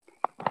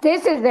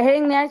This is the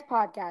Hitting the Ice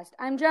podcast.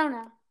 I'm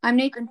Jonah. I'm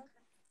Nathan.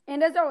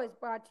 And as always,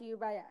 brought to you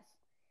by us.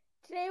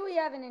 Today we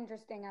have an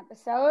interesting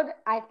episode.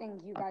 I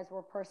think you guys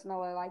will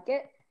personally like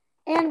it.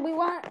 And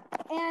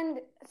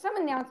some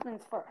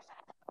announcements first.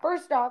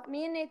 First off,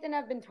 me and Nathan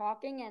have been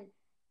talking, and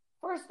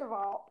first of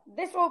all,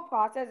 this whole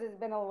process has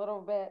been a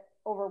little bit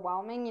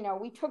overwhelming.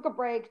 We took a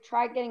break,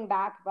 tried getting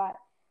back, but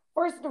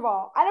first of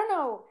all, I don't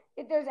know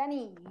if there's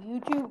any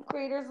YouTube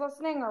creators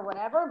listening or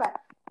whatever, but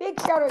big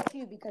shout out to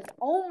you because,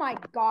 oh my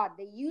God,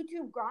 the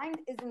YouTube grind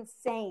is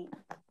insane.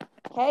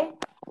 Okay?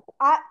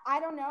 I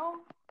don't know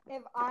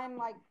if I'm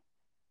like,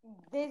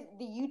 the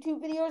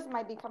YouTube videos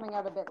might be coming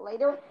out a bit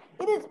later.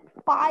 It is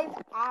 5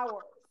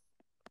 hours.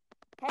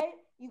 Okay?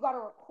 You got to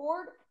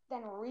record,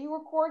 then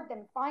re-record,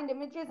 then find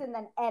images, and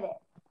then edit.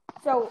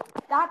 So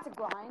that's a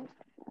grind.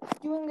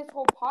 Doing this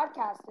whole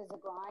podcast is a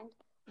grind.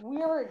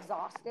 We're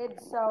exhausted,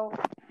 so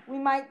we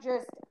might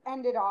just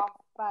end it off.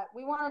 But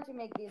we wanted to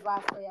make these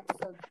last 3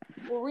 episodes.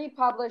 We'll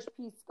republish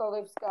Peace Go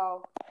Leafs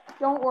Go.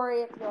 Don't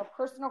worry if you're a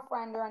personal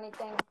friend or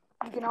anything.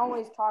 You can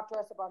always talk to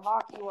us about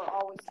hockey. We're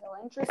always still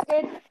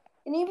interested.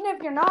 And even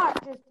if you're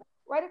not, just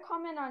write a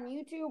comment on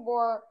YouTube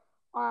or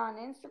on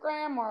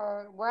Instagram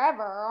or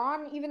wherever, or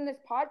on even this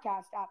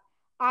podcast app.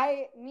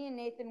 Me and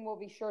Nathan will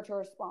be sure to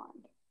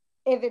respond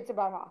if it's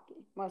about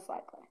hockey, most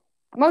likely.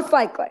 Most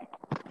likely.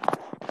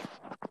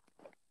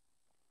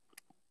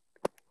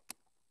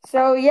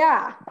 So,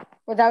 yeah,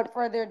 without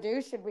further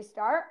ado, should we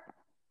start?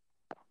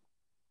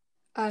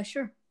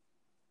 Sure.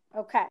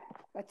 Okay,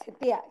 let's hit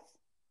the ice.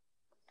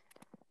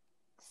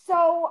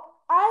 So,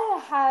 I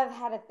have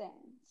had a thing.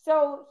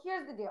 So,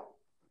 here's the deal.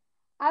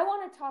 I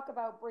want to talk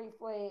about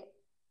briefly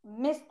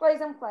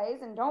misplays and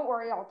plays, and don't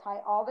worry, I'll tie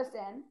all this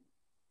in.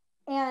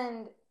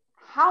 And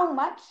how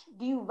much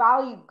do you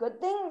value good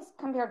things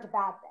compared to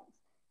bad things?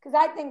 Because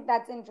I think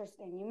that's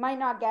interesting. You might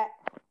not get,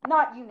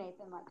 not you,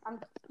 Nathan, like I'm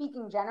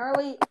speaking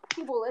generally,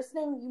 people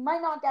listening, you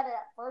might not get it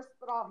at first,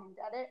 but I'll hint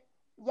at it.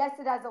 Yes,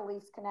 it has a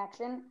Leafs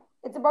connection.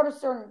 It's about a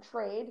certain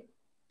trade.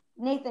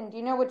 Nathan, do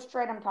you know which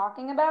trade I'm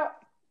talking about?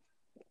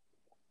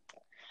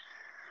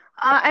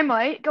 I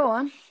might. Go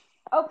on.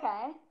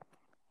 Okay.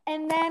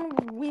 And then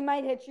we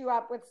might hit you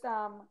up with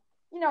some,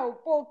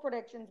 bold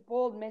predictions,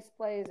 bold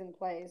misplays and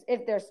plays,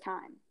 if there's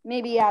time.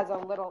 Maybe as a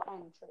little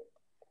end trade.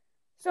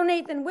 So,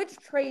 Nathan, which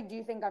trade do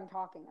you think I'm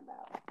talking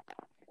about?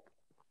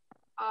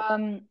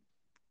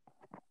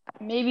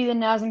 Maybe the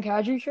Naz and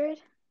Kadri trade?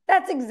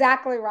 That's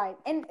exactly right.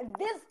 And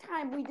this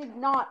time we did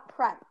not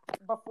prep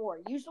before.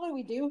 Usually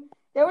we do.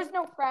 There was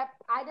no prep.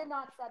 I did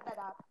not set that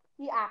up.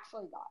 He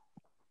actually got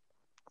it.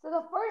 So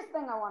the first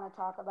thing I want to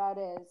talk about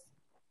is,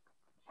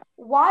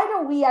 why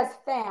do we as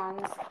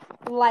fans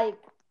like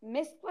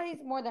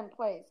misplays more than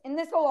plays? And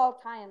this will all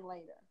tie in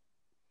later.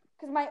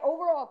 Because my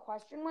overall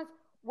question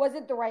was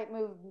it the right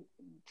move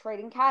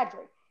trading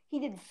Kadri? He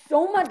did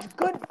so much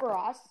good for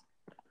us,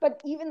 but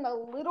even the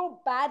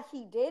little bad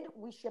he did,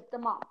 we shipped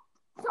him off.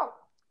 So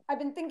I've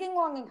been thinking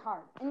long and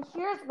hard, and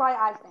here's why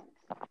I think.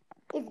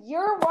 If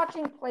you're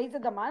watching Plays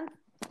of the Month,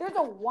 there's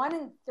a 1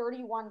 in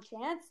 31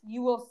 chance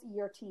you will see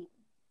your team.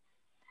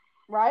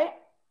 Right?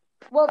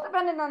 Well,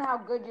 depending on how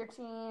good your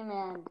team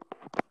and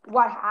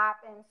what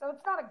happens. So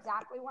it's not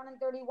exactly 1 in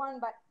 31,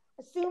 but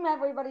assume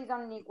everybody's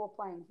on an equal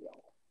playing field.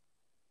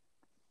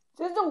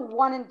 So there's a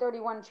 1 in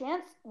 31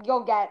 chance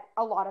you'll get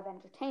a lot of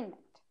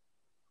entertainment.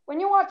 When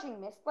you're watching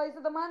Misplays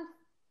of the Month,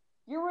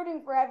 you're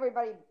rooting for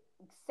everybody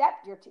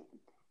except your team.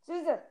 So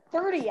there's a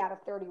 30 out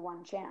of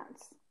 31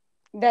 chance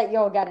that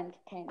you'll get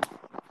entertainment.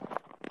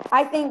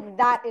 I think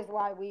that is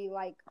why we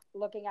like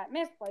looking at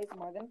misplays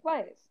more than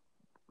plays.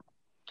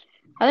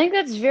 I think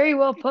that's very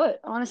well put.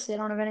 Honestly, I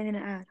don't have anything to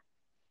add.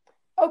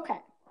 Okay,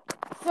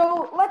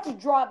 so let's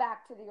draw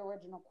back to the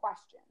original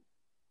question.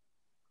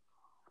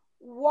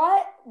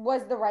 What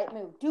was the right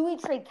move? Do we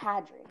trade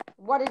Kadri?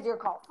 What is your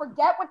call?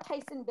 Forget what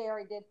Tyson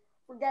Barrie did.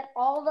 Forget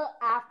all the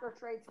after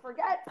trades.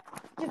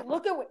 Just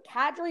look at what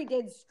Kadri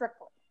did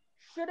strictly.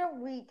 Should have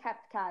we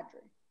kept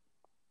Kadri?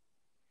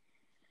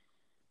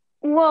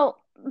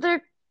 Well,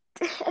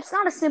 it's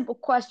not a simple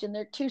question.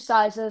 There are two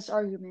sides to this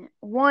argument.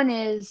 One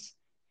is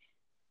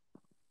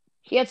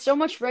he had so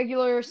much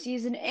regular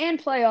season and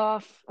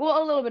playoff.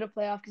 Well, a little bit of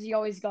playoff because he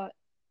always got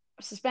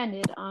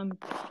suspended.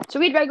 So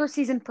he had regular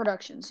season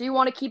production. So you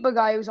want to keep a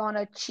guy who's on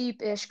a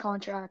cheap-ish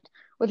contract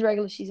with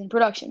regular season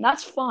production.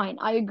 That's fine.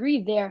 I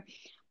agree there.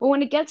 But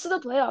when it gets to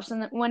the playoffs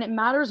and when it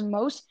matters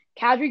most,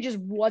 Kadri just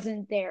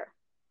wasn't there.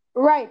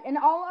 Right, and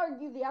I'll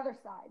argue the other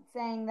side,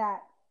 saying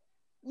that,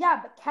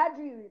 yeah, but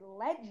Kadri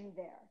led you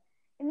there.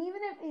 And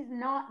even if he's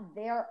not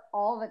there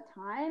all the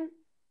times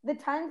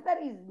that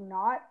he's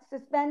not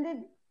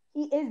suspended,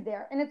 he is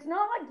there. And it's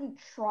not like he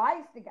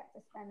tries to get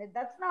suspended.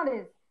 That's not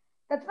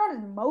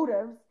his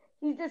motives.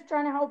 He's just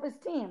trying to help his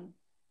team.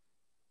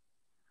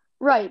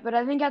 Right, but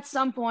I think at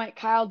some point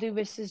Kyle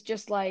Dubas is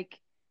just like,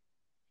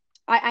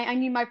 I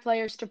need my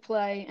players to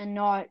play and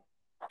not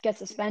get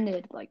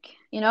suspended,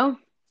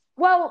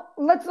 Well,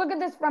 let's look at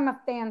this from a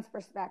fan's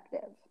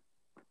perspective.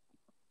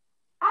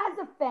 As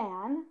a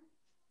fan,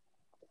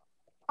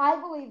 I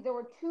believe there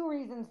were two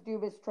reasons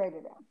Dubas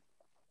traded him.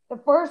 The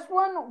first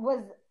one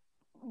was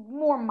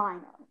more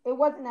minor. It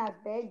wasn't as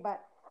big,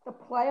 but the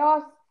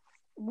playoffs,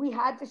 we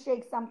had to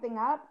shake something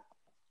up,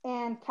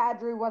 and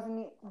Kadri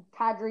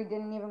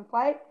didn't even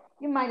play.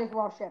 You might as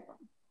well ship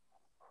him.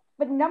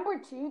 But number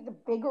two, the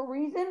bigger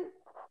reason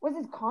was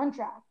his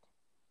contract.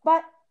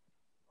 But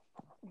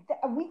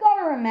we got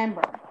to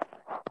remember,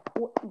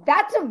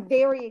 that's a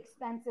very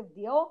expensive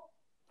deal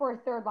for a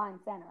third line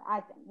center, I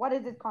think. What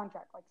is his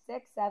contract? Like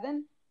 6,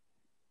 7?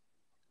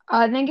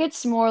 I think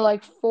it's more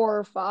like 4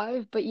 or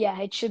 5, but yeah,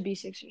 it should be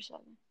 6 or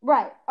 7.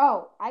 Right.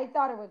 Oh, I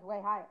thought it was way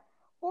higher.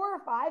 4 or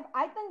 5,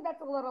 I think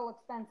that's a little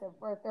expensive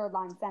for a third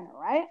line center,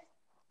 right?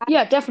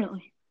 Yeah,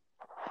 definitely.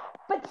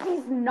 But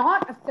he's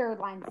not a third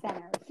line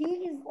center.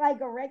 He's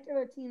like a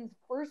regular team's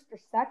first or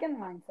second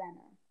line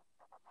center.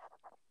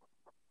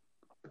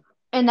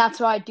 And that's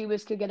why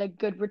Dubas could get a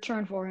good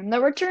return for him.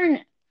 The return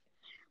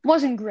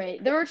wasn't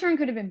great. The return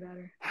could have been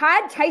better.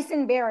 Had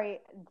Tyson Barrie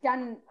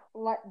been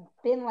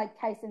like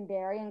Tyson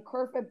Barrie and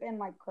Kerfoot been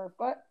like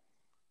Kerfoot,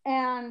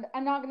 and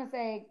I'm not going to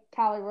say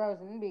Calle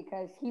Rosen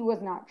because he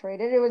was not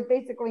traded. It was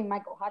basically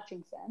Michael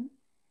Hutchinson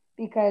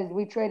because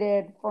we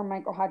traded for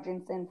Michael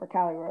Hutchinson for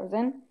Calle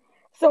Rosen.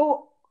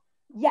 So,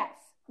 yes,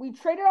 we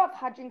traded off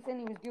Hutchinson.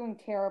 He was doing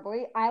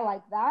terribly. I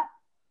like that.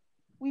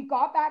 We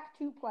got back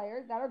 2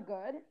 players that are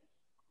good.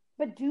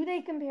 But do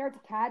they compare to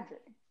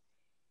Kadri?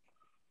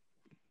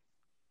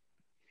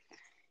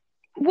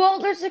 Well,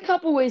 there's a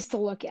couple ways to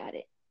look at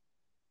it.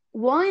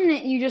 One,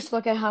 you just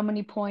look at how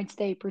many points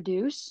they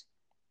produce.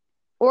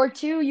 Or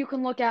 2, you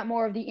can look at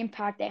more of the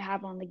impact they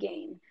have on the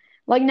game.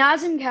 Like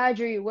Nazem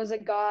Kadri was a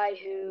guy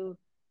who,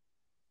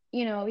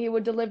 he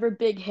would deliver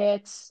big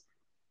hits.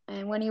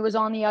 And when he was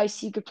on the ice,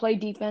 he could play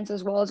defense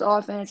as well as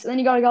offense. And then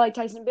you got a guy like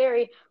Tyson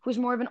Barrie, who's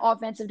more of an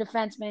offensive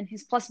defenseman.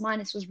 His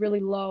plus-minus was really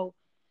low.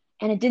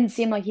 And it didn't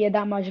seem like he had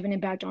that much of an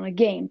impact on a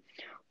game.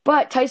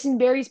 But Tyson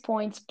Barrie's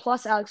points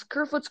plus Alex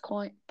Kerfoot's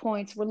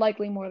points were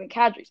likely more than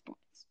Kadri's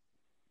points.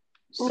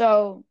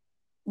 So,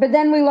 but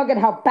then we look at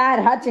how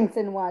bad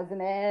Hutchinson was,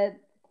 and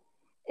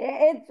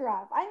it's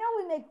rough. I know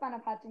we make fun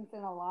of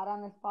Hutchinson a lot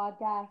on this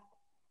podcast,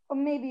 but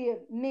maybe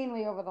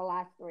mainly over the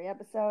last 3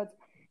 episodes.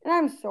 And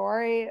I'm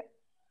sorry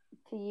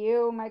to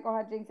you, Michael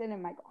Hutchinson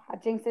and Michael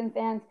Hutchinson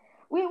fans.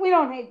 We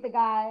don't hate the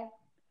guy.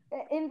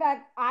 In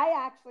fact, I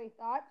actually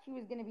thought he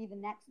was going to be the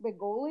next big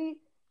goalie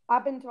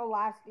up until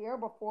last year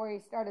before he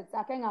started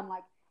sucking. I'm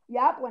like,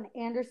 yep, when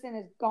Anderson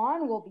is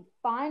gone, we'll be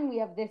fine. We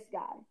have this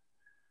guy.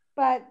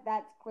 But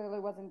that clearly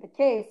wasn't the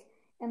case.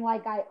 And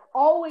like I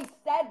always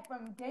said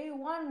from day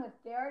one with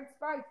Derek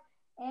Sparks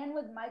and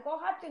with Michael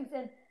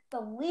Hutchinson,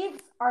 the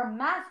Leafs are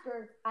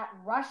masters at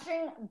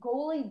rushing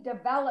goalie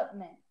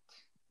development.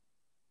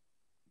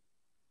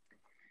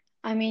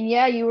 I mean,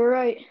 yeah, you were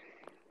right.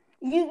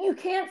 You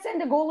can't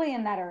send a goalie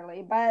in that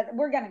early, but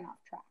we're getting off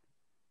track.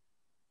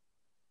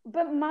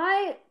 But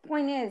my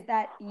point is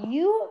that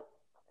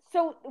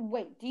so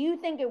wait, do you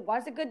think it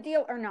was a good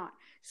deal or not?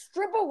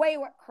 Strip away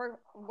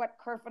what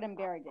Kerfoot and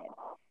Barrie did.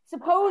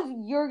 Suppose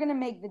you're going to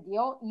make the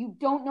deal. You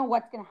don't know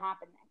what's going to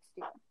happen next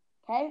year.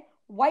 Okay?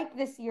 Wipe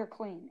this year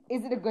clean.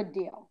 Is it a good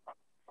deal?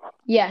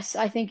 Yes,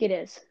 I think it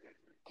is.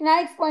 Can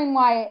I explain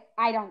why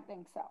I don't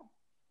think so?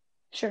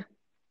 Sure.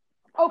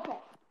 Okay.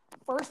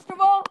 First of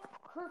all,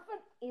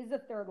 Kerfoot is a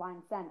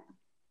third-line center.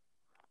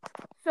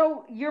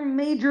 So you're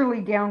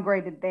majorly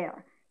downgraded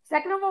there.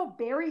 Second of all,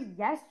 Barrie,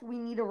 yes, we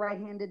need a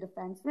right-handed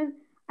defenseman.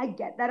 I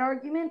get that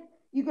argument.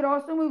 You could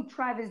also move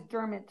Travis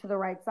Dermott to the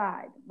right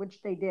side,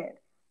 which they did.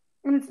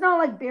 And it's not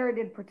like Barrie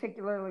did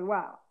particularly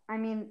well. I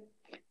mean...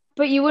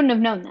 But you wouldn't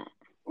have known that.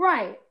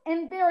 Right.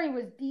 And Barrie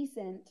was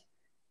decent.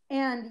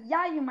 And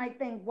yeah, you might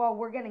think, well,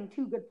 we're getting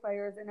 2 good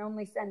players and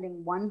only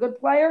sending 1 good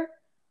player.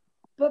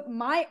 But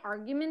my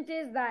argument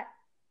is that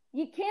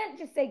you can't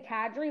just say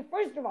Kadri.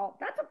 First of all,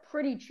 that's a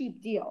pretty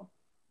cheap deal.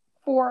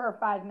 $4 or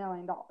 $5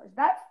 million.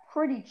 That's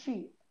pretty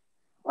cheap.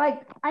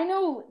 Like, I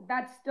know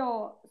that's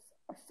still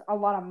a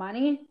lot of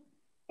money,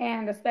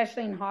 and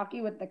especially in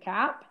hockey with the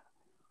cap.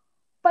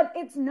 But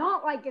it's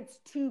not like it's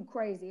too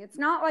crazy. It's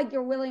not like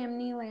you're William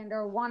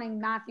Nylander wanting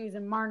Matthews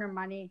and Marner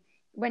money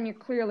when you're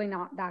clearly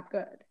not that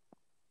good.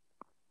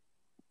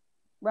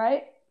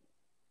 Right?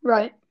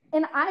 Right.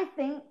 And I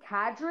think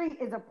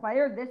Kadri is a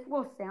player, this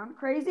will sound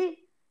crazy,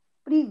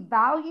 but he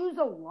values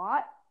a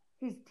lot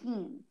his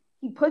team.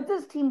 He puts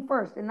his team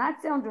first, and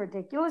that sounds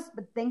ridiculous,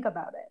 but think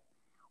about it.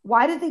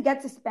 Why does he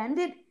get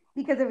suspended?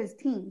 Because of his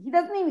team. He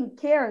doesn't even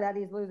care that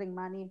he's losing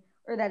money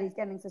or that he's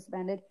getting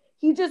suspended.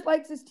 He just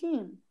likes his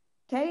team.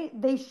 Okay?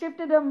 They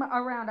shifted him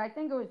around. I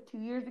think it was 2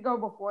 years ago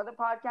before the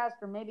podcast,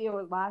 or maybe it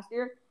was last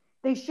year.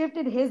 They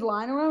shifted his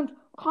line around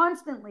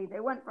constantly. They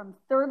went from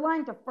third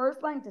line to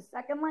first line to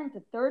second line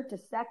to third to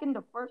second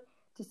to first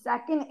to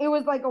second. It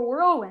was like a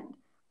whirlwind.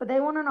 But they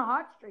went on a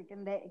hot streak,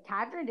 and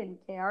Kadri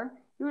didn't care.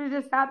 He was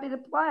just happy to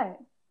play.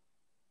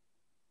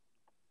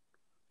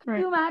 Can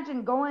you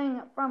imagine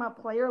going from a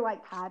player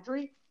like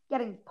Kadri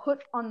getting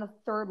put on the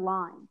third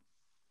line?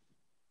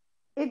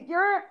 if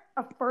you're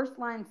a first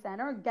line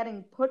center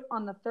getting put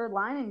on the third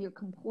line and you're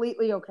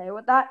completely okay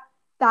with that,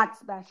 that's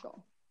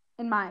special,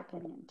 in my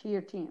opinion, to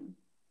your team.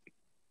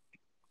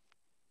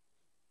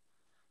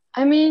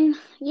 I mean,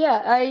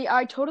 yeah,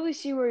 I totally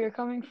see where you're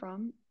coming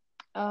from.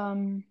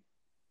 Um,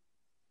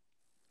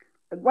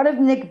 What if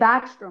Nick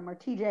Backstrom or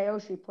TJ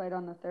Oshie played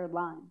on the third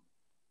line?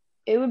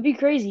 it would be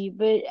crazy,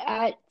 but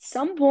at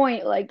some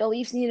point, like the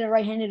Leafs needed a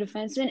right-handed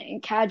defenseman,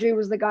 and Kadri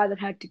was the guy that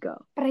had to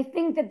go. But I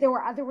think that there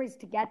were other ways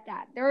to get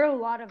that. There are a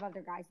lot of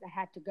other guys that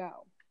had to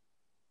go.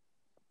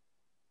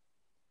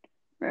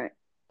 Right.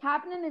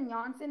 Kapanen and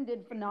Janssen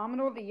did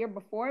phenomenal the year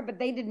before, but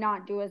they did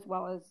not do as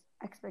well as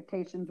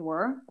expectations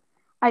were.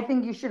 I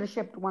think you should have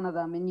shipped one of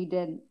them, and you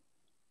didn't.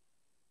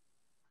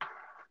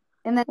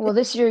 And then Well,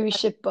 this year we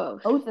shipped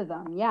both. Both of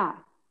them, yeah.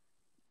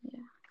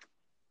 Yeah.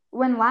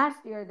 When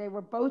last year they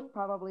were both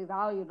probably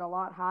valued a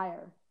lot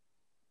higher.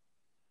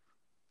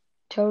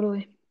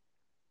 Totally.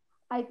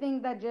 I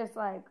think that just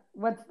like,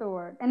 what's the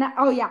word? And that,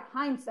 oh yeah,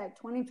 hindsight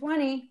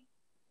 2020.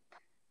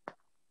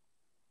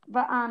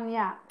 But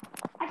yeah,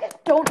 I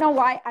just don't know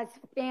why as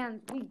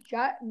fans we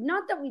judge.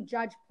 Not that we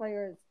judge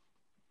players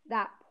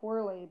that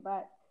poorly,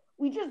 but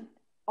we just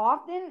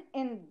often,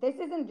 and this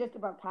isn't just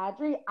about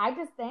Kadri. I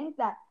just think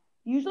that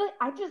usually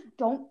I just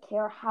don't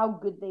care how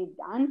good they've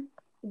done.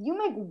 If you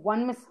make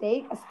one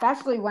mistake,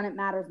 especially when it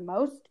matters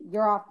most,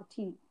 you're off the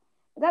team.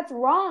 But that's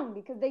wrong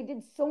because they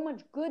did so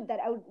much good that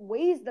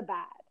outweighs the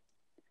bad.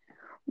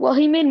 Well,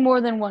 he made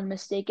more than one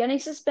mistake, and he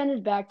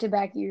suspended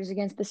back-to-back years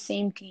against the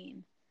same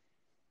team.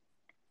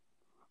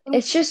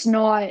 It's just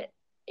not,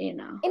 In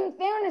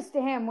fairness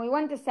to him, we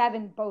went to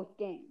 7 both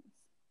games.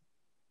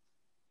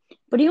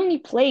 But he only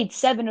played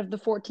 7 of the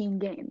 14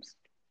 games.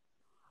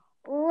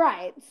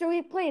 Right. So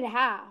he played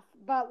half,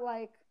 but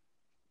like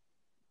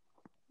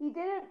he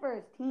did it for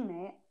his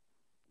teammate.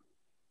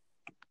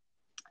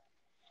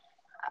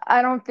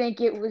 I don't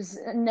think it was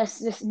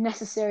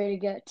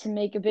necessary to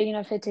make a big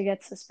enough hit to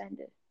get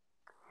suspended.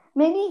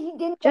 Maybe he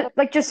didn't.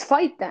 Just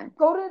fight then.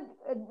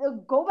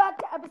 Go back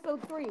to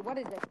episode 3. What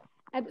is it?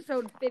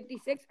 Episode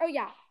 56. Oh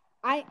yeah,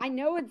 I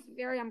know it's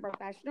very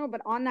unprofessional,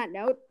 but on that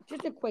note,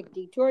 just a quick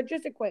detour,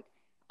 just a quick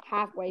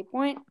halfway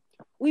point.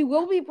 We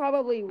will be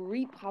probably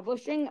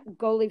republishing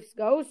Go Leafs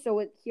Go, so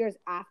it hears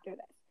after this.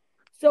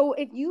 So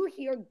if you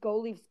hear Go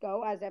Leafs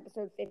Go as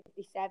episode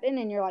 57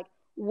 and you're like,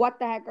 what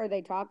the heck are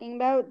they talking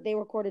about? They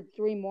recorded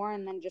 3 more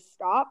and then just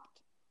stopped.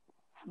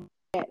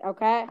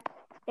 Okay?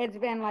 It's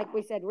been, like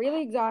we said,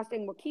 really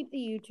exhausting. We'll keep the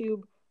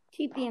YouTube,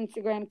 keep the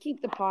Instagram,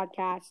 keep the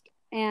podcast,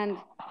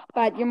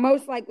 but you're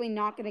most likely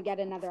not going to get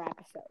another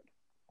episode.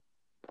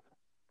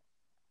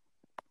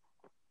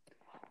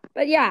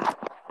 But yeah,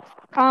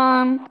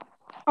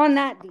 on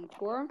that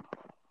detour,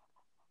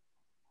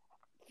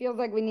 feels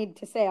like we need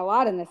to say a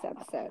lot in this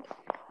episode,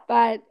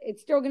 but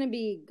it's still going to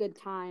be a good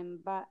time.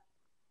 But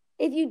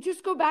if you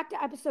just go back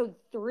to episode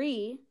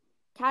 3,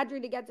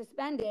 Kadri to get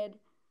suspended,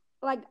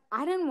 like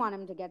I didn't want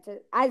him to get to,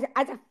 as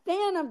a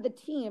fan of the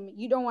team,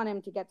 you don't want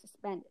him to get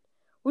suspended.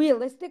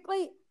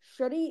 Realistically,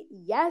 should he?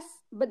 Yes,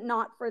 but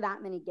not for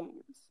that many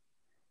games.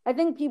 I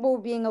think people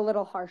were being a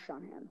little harsh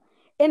on him.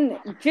 And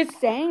just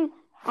saying,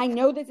 I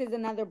know this is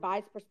another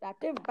biased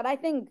perspective, but I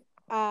think,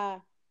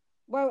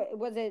 what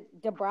was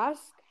it, DeBrusque?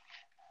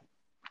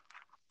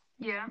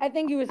 Yeah. I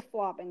think he was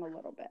flopping a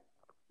little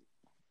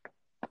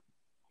bit.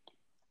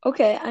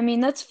 Okay, I mean,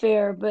 that's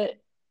fair, but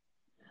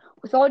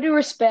with all due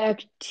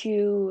respect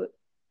to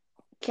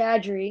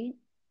Kadri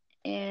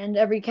and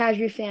every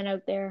Kadri fan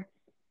out there,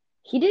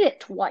 he did it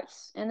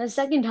twice. And the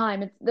second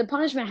time, the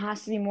punishment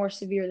has to be more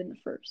severe than the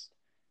first.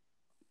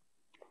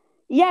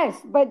 Yes,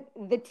 but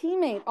the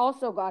teammate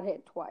also got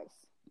hit twice.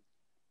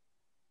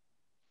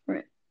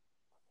 Right.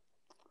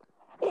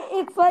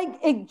 It's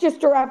like,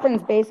 just to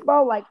reference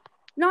baseball, like,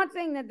 not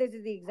saying that this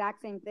is the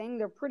exact same thing.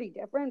 They're pretty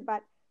different,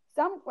 but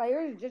some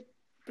players just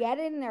get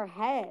in their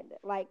head.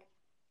 Like,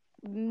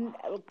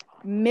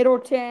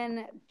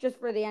 Middleton, just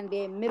for the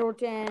NBA,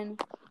 Middleton.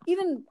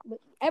 Even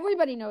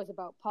everybody knows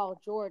about Paul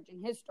George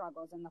and his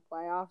struggles in the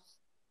playoffs.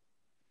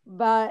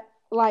 But,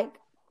 like,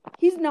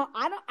 he's not,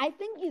 I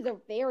think he's a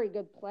very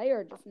good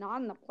player, just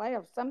not in the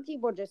playoffs. Some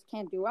people just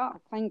can't do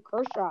well. Playing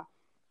Kershaw,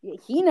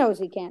 he knows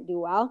he can't do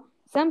well.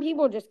 Some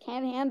people just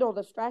can't handle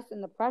the stress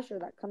and the pressure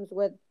that comes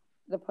with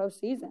the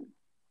postseason.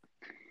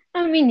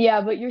 I mean,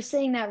 yeah, but you're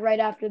saying that right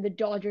after the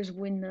Dodgers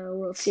win the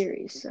World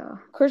Series, so.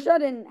 Kershaw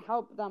didn't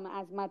help them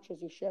as much as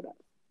he should have.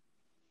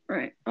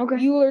 Right, okay.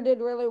 Bueller did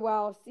really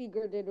well.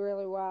 Seager did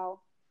really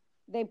well.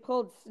 They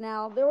pulled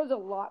Snell. There was a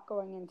lot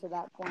going into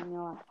that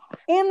formula.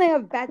 And they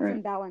have Betts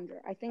and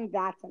Bellinger. I think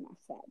that's enough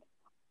said.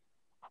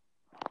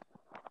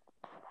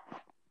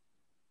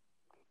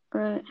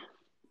 Right.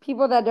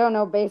 People that don't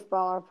know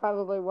baseball are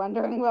probably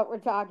wondering what we're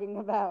talking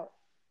about.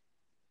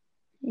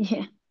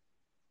 Yeah.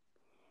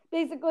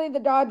 Basically, the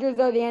Dodgers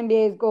are the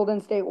NBA's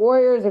Golden State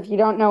Warriors. If you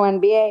don't know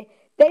NBA,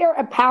 they are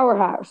a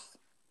powerhouse.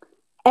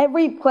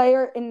 Every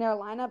player in their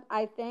lineup,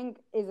 I think,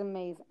 is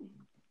amazing.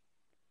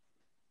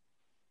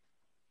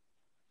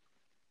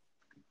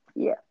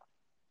 Yeah.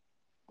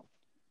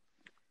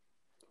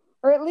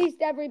 Or at least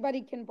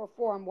everybody can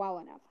perform well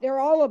enough. They're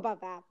all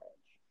above average.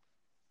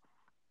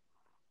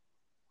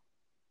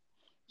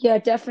 Yeah,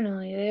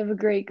 definitely. They have a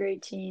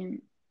great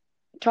team.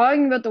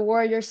 Talking about the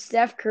Warriors,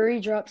 Steph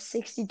Curry dropped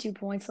 62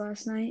 points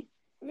last night.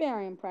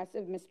 Very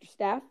impressive, Mr.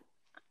 Steph.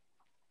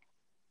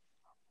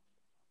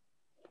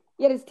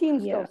 Yet his team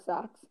still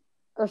sucks.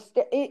 Or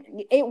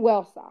it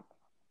will suck.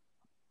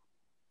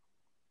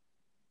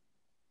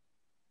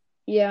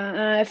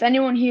 Yeah, if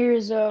anyone here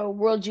is a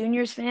World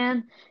Juniors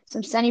fan,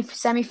 some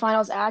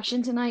semifinals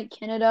action tonight: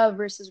 Canada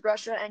versus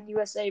Russia and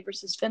USA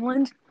versus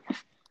Finland.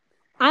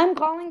 I'm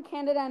calling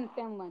Canada and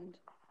Finland.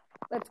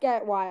 Let's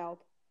get wild.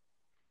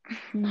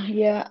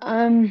 Yeah,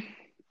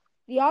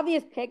 The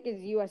obvious pick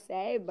is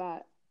USA,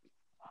 but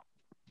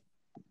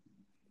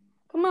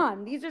come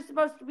on, these are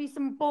supposed to be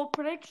some bold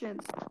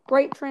predictions.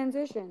 Great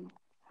transition.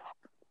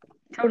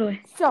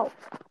 Totally. So,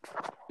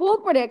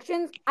 bold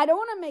predictions. I don't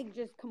want to make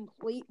just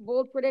complete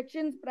bold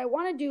predictions, but I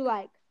want to do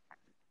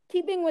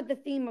keeping with the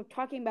theme of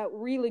talking about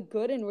really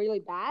good and really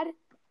bad.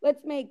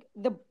 Let's make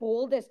the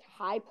boldest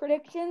high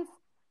predictions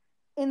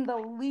in the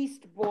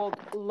least bold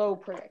low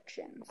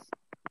predictions.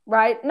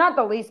 Right? Not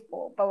the least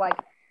bold,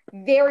 but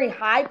very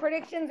high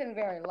predictions and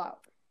very low.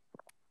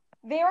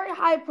 Very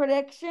high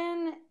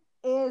prediction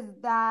is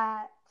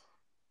that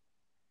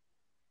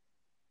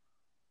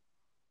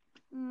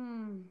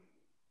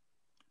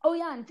oh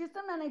yeah, and just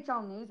some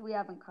NHL news we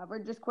haven't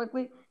covered just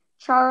quickly.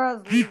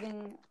 Chara's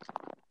leaving.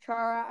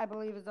 Chara, I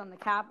believe, is on the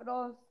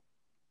Capitals.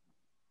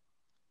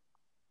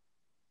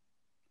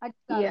 I just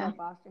thought about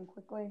Boston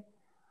quickly.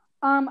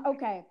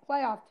 Okay,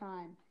 playoff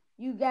time.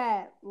 You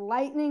get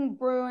Lightning,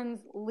 Bruins,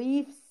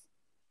 Leafs.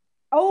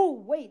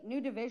 Oh, wait, new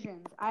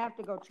divisions. I have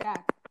to go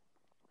check.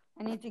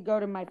 I need to go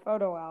to my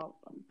photo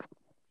album.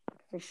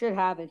 I should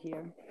have it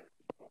here.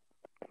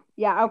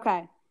 Yeah,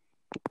 okay.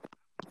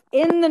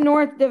 In the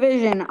North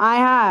Division, I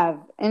have,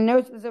 in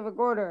no specific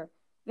order,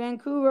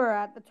 Vancouver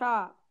at the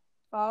top,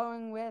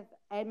 following with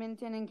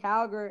Edmonton and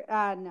Calgary.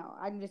 No,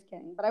 I'm just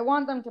kidding. But I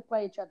want them to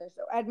play each other.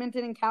 So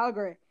Edmonton and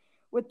Calgary,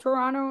 with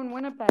Toronto and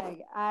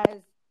Winnipeg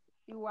as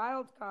the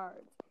wild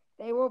cards.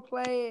 They will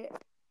play,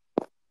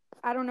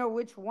 I don't know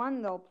which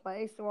one they'll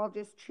play, so I'll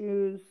just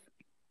choose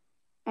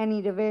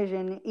any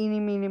division. Eeny,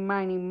 meeny,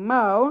 miny,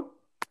 mo.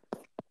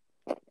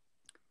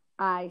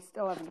 I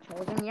still haven't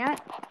chosen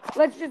yet.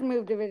 Let's just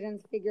move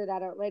divisions, figure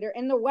that out later.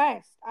 In the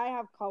West, I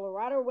have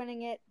Colorado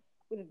winning it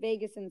with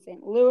Vegas and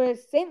St. Louis.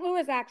 St.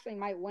 Louis actually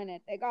might win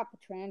it. They got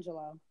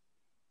Pietrangelo.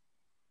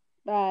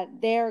 But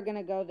they're going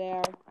to go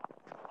there.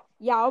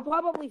 Yeah, I'll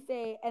probably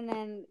say, and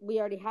then we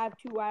already have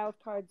 2 wild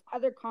cards.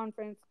 Other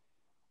conference,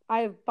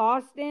 I have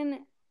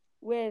Boston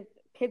with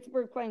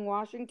Pittsburgh playing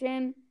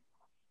Washington.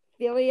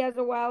 Philly as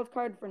a wild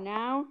card for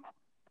now.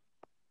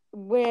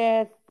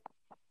 Let's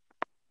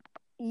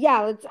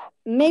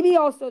maybe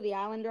also the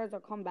Islanders will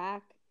come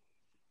back.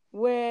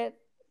 With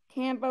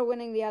Tampa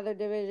winning the other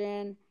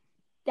division.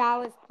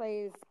 Dallas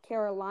plays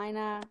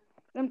Carolina.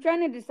 But I'm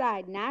trying to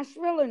decide,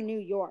 Nashville or New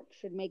York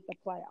should make the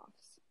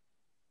playoffs.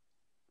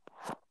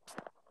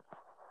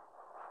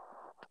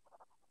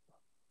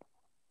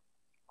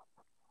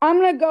 I'm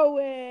going to go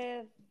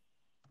with...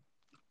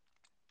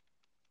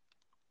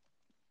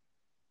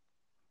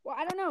 Well,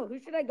 I don't know. Who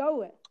should I go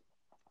with?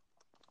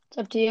 It's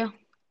up to you.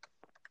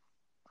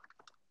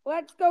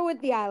 Let's go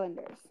with the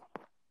Islanders.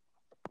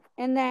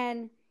 And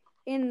then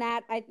in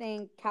that, I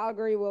think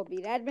Calgary will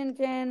beat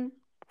Edmonton.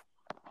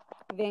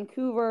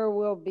 Vancouver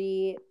will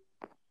beat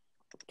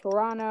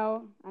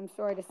Toronto. I'm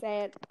sorry to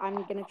say it. I'm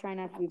going to try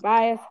not to be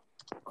biased.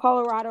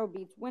 Colorado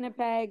beats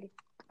Winnipeg.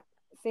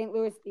 St.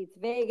 Louis beats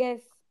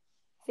Vegas.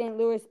 St.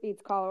 Louis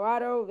beats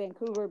Colorado.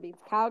 Vancouver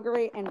beats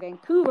Calgary. And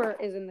Vancouver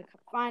is in the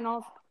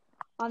finals.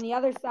 On the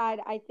other side,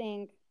 I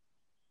think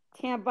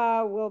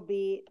Tampa will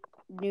beat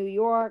New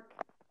York.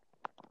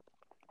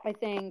 I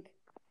think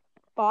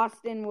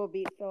Boston will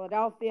beat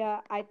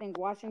Philadelphia. I think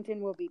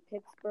Washington will beat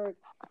Pittsburgh.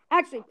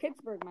 Actually,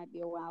 Pittsburgh might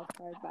be a wild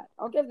card, but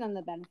I'll give them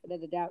the benefit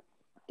of the doubt.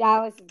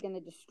 Dallas is going to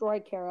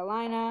destroy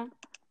Carolina.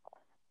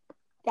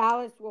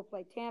 Dallas will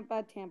play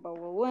Tampa. Tampa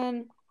will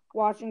win.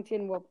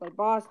 Washington will play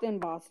Boston.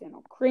 Boston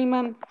will cream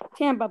them.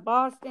 Tampa,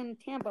 Boston.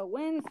 Tampa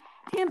wins.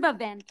 Tampa,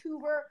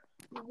 Vancouver.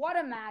 What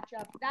a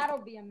matchup. That'll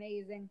be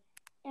amazing.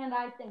 And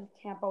I think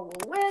Tampa will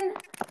win.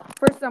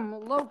 For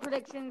some low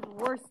predictions,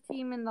 worst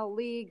team in the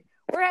league.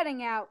 We're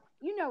heading out.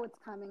 You know what's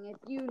coming. If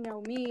you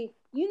know me,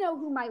 you know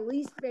who my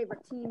least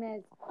favorite team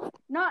is.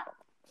 Not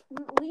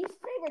least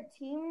favorite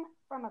team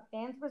from a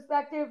fan's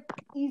perspective,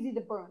 easy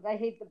the Bruins. I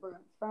hate the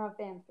Bruins from a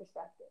fan's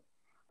perspective.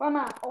 From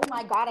a, oh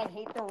my God, I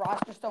hate their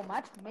roster so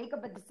much. Make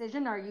up a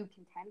decision. Are you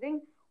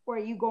contending? Or are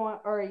you going,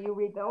 or are you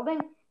rebuilding?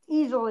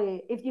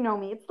 Easily, if you know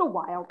me, it's the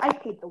Wild. I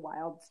hate the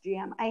Wild's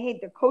GM. I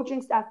hate their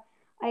coaching staff.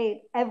 I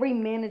hate every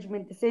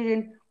management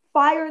decision.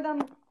 Fire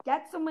them,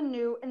 get someone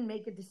new, and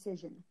make a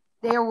decision.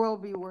 There will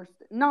be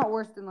not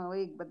worst in the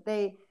league, but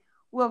they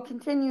will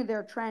continue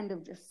their trend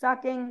of just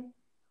sucking.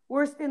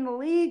 Worst in the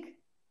league,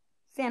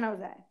 San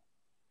Jose.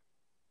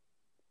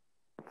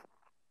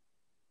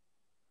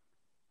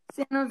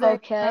 San Jose,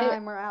 Okay.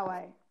 or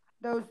LA.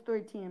 Those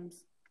three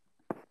teams.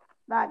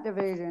 That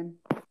division.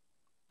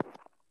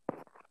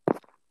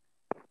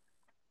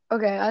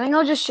 Okay, I think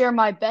I'll just share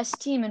my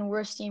best team and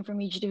worst team from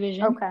each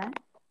division. Okay.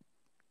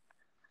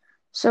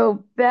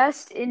 So,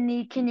 best in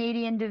the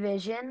Canadian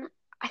division,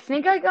 I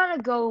think I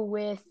gotta go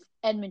with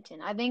Edmonton.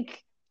 I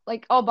think,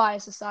 like, all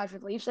bias aside for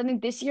the Leafs, I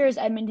think this year is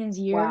Edmonton's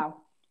year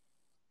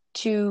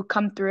to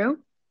come through.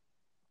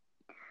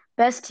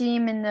 Best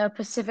team in the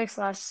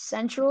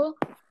Pacific/Central,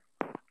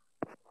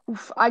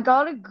 I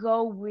gotta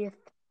go with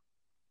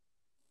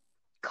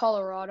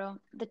Colorado.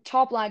 The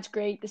top line's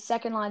great, the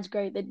second line's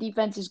great, the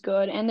defense is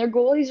good, and their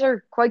goalies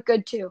are quite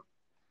good too.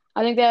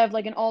 I think they have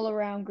like an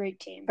all-around great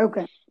team.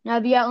 Okay. Now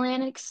the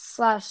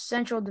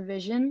Atlantic/Central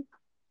division,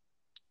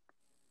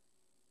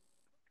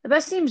 the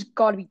best team's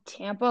got to be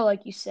Tampa,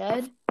 like you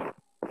said.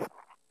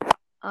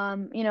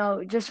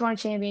 Just won a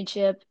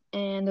championship,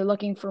 and they're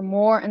looking for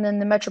more. And then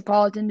the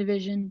Metropolitan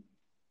division.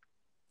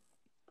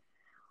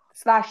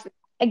 I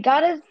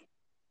gotta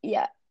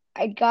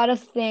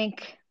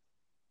think.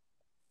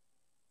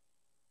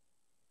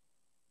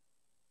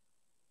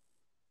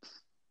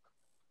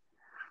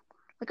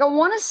 Like, I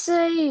want to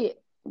say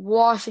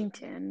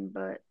Washington,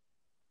 but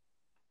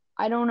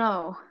I don't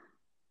know.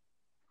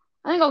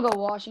 I think I'll go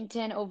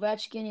Washington.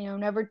 Ovechkin,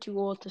 never too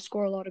old to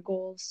score a lot of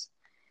goals.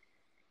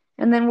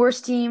 And then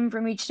worst team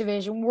from each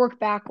division, work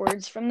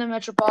backwards from the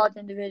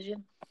Metropolitan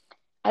division.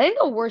 I think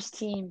the worst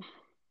team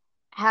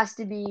has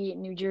to be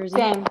New Jersey.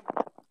 Same.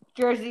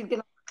 Jersey's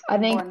going to be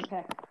an important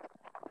pick.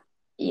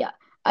 Yeah.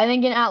 I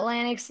think in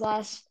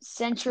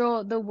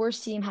Atlantic/Central, the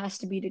worst team has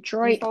to be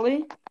Detroit.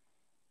 Easily?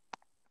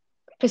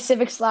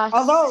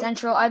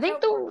 Pacific/Central. I think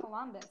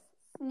Columbus,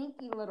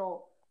 sneaky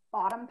little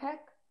bottom pick.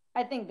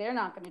 I think they're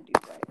not going to do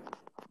great.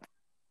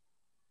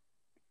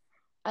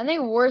 I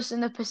think worst in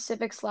the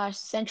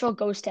Pacific/Central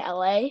goes to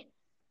LA.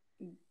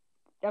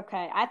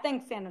 Okay, I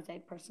think San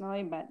Jose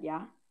personally, but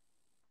yeah.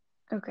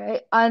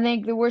 Okay, I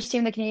think the worst team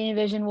in the Canadian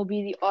division will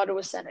be the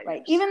Ottawa Senators.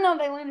 Right, even though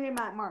they landed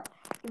Matt Mark.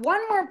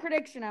 One more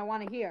prediction I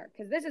want to hear,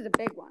 because this is a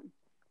big one.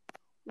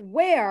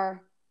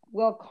 Where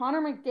will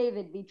Connor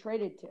McDavid be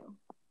traded to?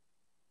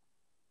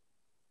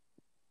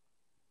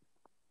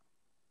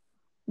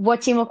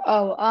 What team?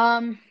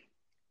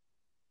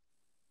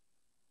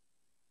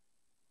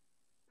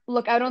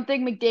 Look, I don't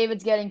think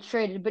McDavid's getting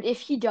traded, but if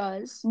he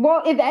does...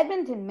 Well, if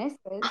Edmonton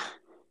misses...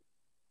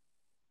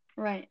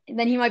 Right,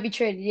 then he might be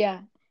traded,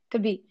 yeah.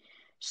 Could be.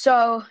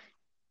 So,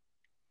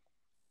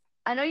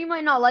 I know you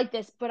might not like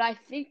this, but I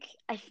think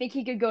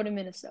he could go to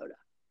Minnesota.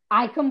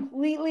 I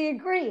completely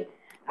agree.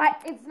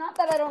 It's not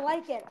that I don't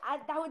like it.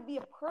 That would be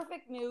a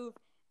perfect move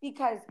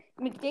because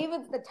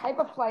McDavid's the type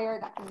of player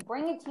that can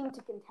bring a team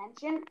to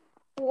contention,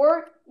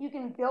 or you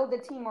can build a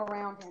team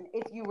around him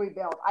if you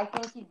rebuild. I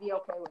think he'd be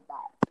okay with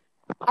that.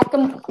 I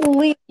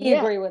completely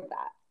agree with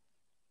that.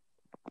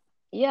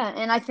 Yeah,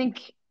 and I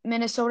think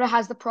Minnesota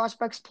has the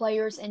prospects,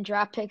 players, and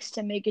draft picks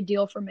to make a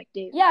deal for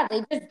McDavid. Yeah,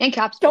 they just and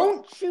cap space.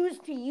 Don't choose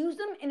to use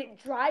them, and it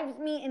drives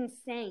me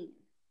insane.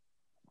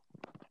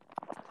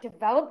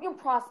 Develop your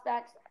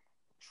prospects,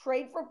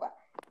 trade for...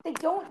 They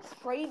don't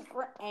trade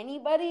for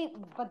anybody,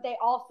 but they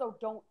also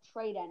don't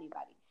trade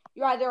anybody.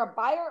 You're either a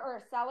buyer or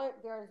a seller.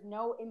 There is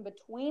no in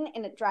between,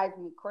 and it drives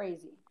me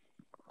crazy.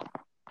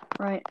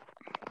 Right.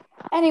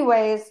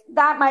 Anyways,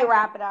 that might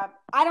wrap it up.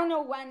 I don't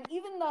know when,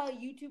 even the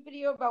YouTube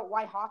video about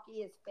why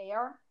hockey is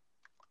fair,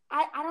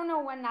 I don't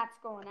know when that's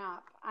going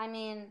up. I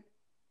mean,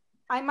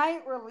 I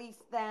might release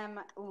them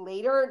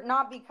later,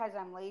 not because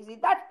I'm lazy.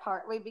 That's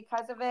partly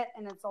because of it,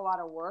 and it's a lot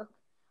of work.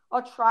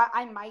 I'll try.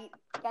 I might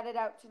get it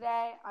out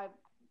today. I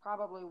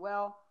probably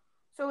will.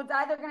 So it's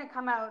either going to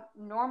come out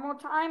normal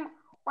time,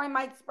 or I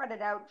might spread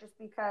it out just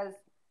because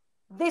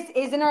this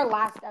isn't our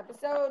last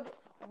episode,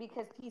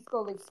 because Peace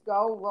Go Leafs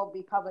Go will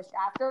be published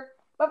after.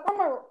 But from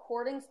a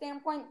recording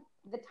standpoint,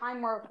 the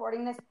time we're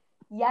recording this,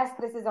 yes,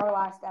 this is our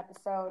last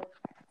episode.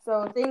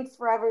 So thanks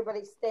for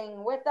everybody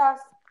staying with us.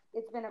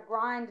 It's been a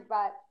grind,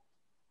 but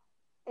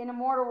in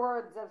immortal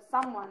words of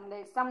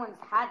someone's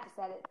had to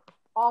say it,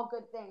 all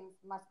good things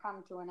must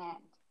come to an end.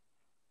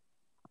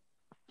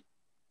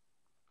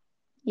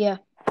 Yeah.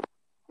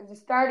 There's a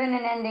start and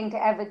an ending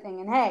to everything.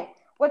 And hey,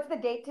 what's the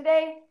date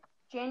today?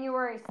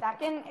 January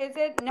 2nd, is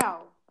it?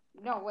 No,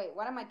 wait,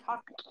 what am I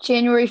talking about?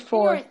 January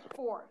 4th. January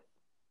 4th.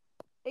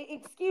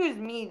 Excuse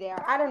me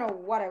there. I don't know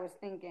what I was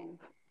thinking.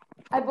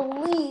 I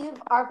believe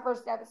our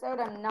first episode,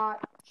 I'm not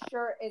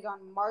sure, is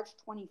on March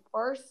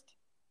 21st.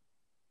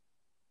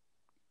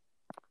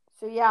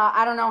 So yeah,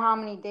 I don't know how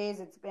many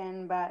days it's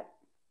been, but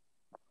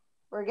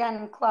we're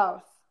getting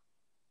close.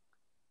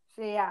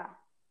 So yeah,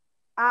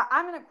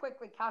 I'm going to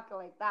quickly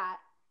calculate that.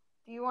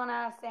 Do you want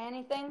to say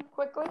anything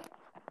quickly?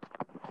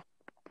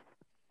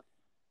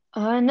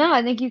 No,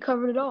 I think you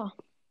covered it all.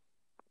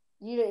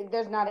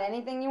 There's not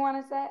anything you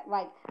want to say?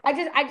 Like, I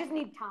just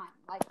need time.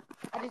 Like,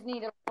 I just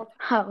need a little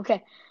time. Oh,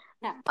 okay.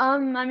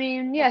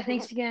 Yeah.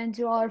 Thanks again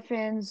to all our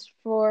fans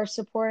for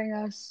supporting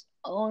us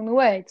along the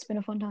way. It's been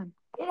a fun time.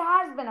 It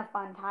has been a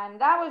fun time.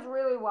 That was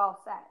really well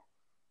said.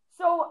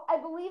 So, I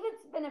believe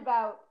it's been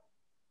about,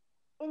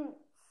 in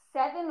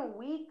 7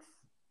 weeks.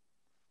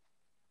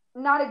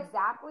 Not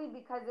exactly,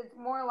 because it's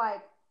more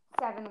like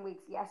 7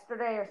 weeks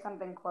yesterday or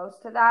something close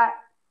to that.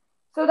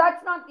 So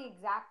that's not the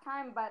exact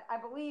time, but I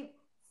believe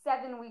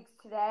 7 weeks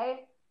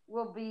today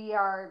will be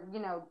our,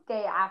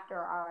 day after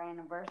our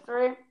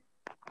anniversary.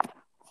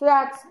 So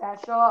that's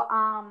special.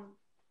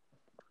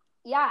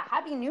 Yeah,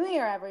 Happy New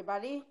Year,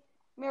 everybody.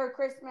 Merry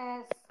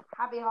Christmas,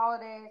 Happy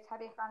Holidays,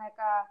 Happy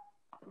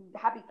Hanukkah,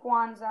 Happy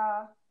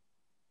Kwanzaa.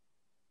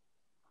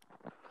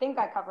 I think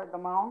I covered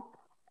them all.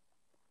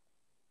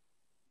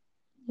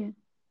 Yeah.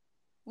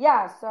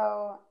 Yeah,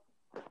 so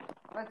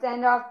let's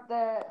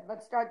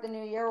start the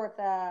new year with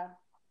a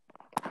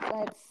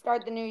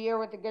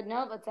good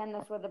note. Let's end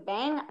this with a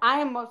bang. I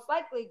am most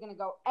likely going to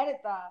go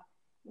edit the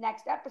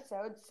next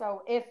episode.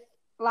 So if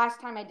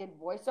last time I did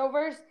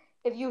voiceovers,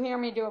 if you hear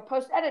me do a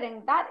post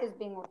editing, that is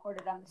being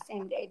recorded on the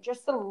same day.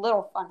 Just a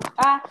little fun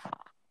fact.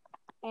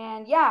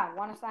 And yeah,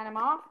 want to sign them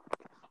off?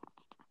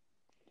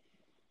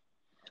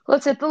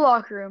 Let's hit the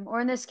locker room,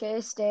 or in this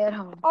case, stay at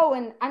home. Oh,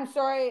 and I'm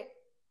sorry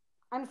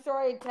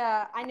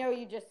I know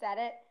you just said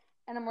it,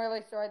 and I'm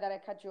really sorry that I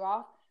cut you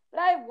off. But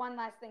I have one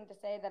last thing to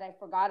say that I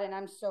forgot, and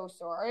I'm so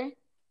sorry.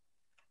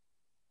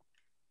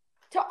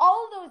 To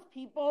all of those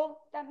people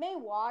that may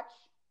watch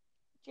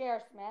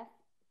J.R. Smith,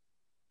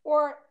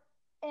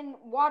 and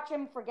watch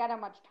him forget how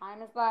much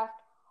time is left,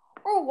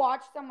 or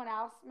watch someone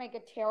else make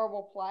a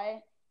terrible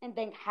play and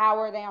think, how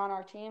are they on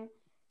our team?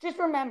 Just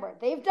remember,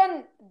 they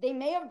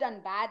may have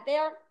done bad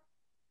there,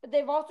 but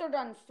they've also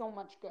done so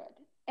much good.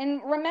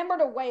 And remember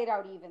to weigh it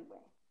out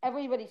evenly.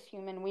 Everybody's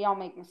human. We all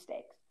make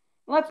mistakes.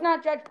 Let's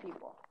not judge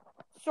people.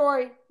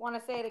 Sorry, want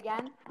to say it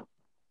again?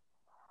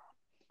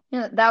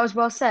 Yeah, that was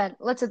well said.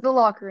 Let's hit the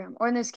locker room, or in this